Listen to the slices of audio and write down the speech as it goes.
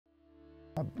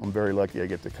I'm very lucky I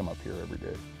get to come up here every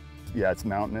day. Yeah, it's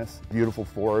mountainous, beautiful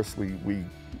forest.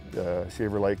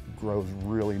 Shaver Lake grows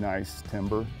really nice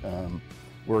timber.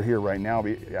 We're here right now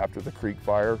after the creek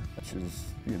fire, which is,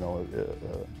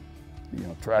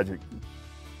 tragic.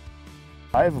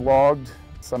 I've logged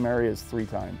some areas 3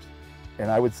 times, and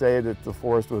I would say that the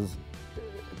forest was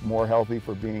more healthy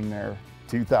for being there.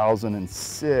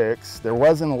 2006, there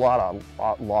wasn't a lot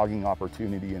of logging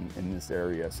opportunity in this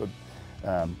area, so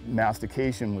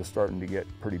mastication was starting to get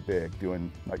pretty big,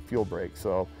 doing like fuel breaks.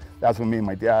 So that's when me and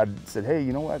my dad said, hey,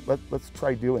 you know what, let's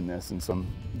try doing this. And so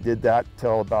did that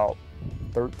till about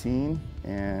 13,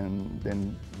 and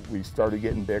then we started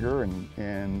getting bigger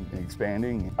and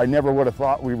expanding. I never would have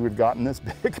thought we would have gotten this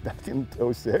big back in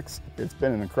 06. It's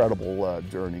been an incredible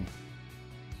journey.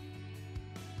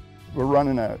 We're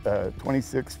running a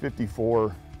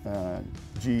 2654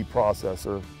 G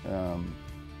processor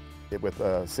with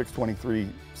a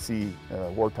 623C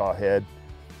Wartaw head.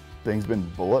 Thing's been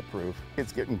bulletproof.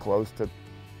 It's getting close to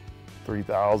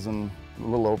 3,000, a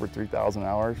little over 3,000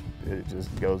 hours. It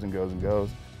just goes and goes and goes.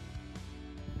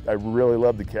 I really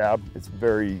love the cab. It's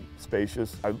very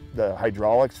spacious. The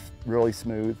hydraulics really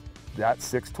smooth. That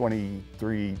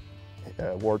 623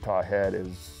 Wartaw head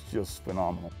is just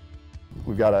phenomenal.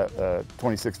 We've got a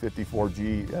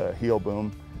 2654G heel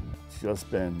boom. It's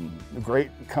just been a great,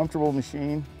 comfortable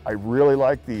machine. I really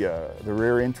like the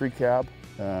rear entry cab,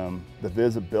 the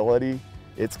visibility.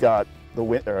 It's got the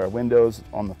windows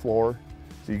on the floor,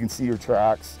 so you can see your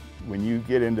tracks. When you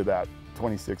get into that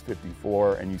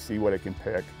 2654 and you see what it can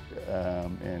pick,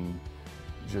 and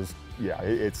just, yeah,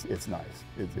 it's nice.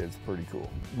 It's pretty cool.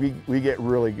 We get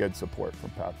really good support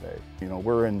from Pape.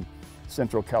 We're in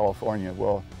Central California.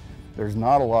 Well, there's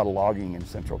not a lot of logging in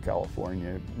Central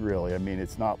California, really. I mean,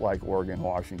 it's not like Oregon,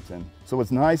 Washington. So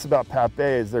what's nice about Pape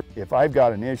is that if I've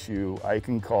got an issue, I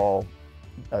can call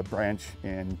a branch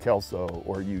in Kelso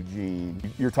or Eugene.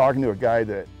 You're talking to a guy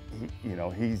that,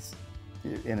 he's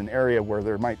in an area where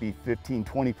there might be 15,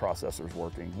 20 processors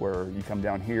working, where you come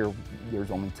down here,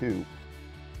 there's only 2.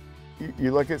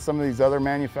 You look at some of these other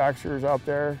manufacturers out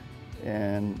there,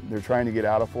 and they're trying to get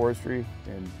out of forestry,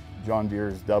 and John Deere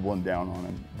is doubling down on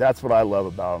them. That's what I love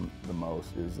about them the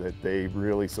most, is that they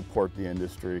really support the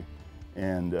industry,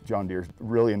 and John Deere's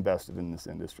really invested in this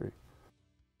industry.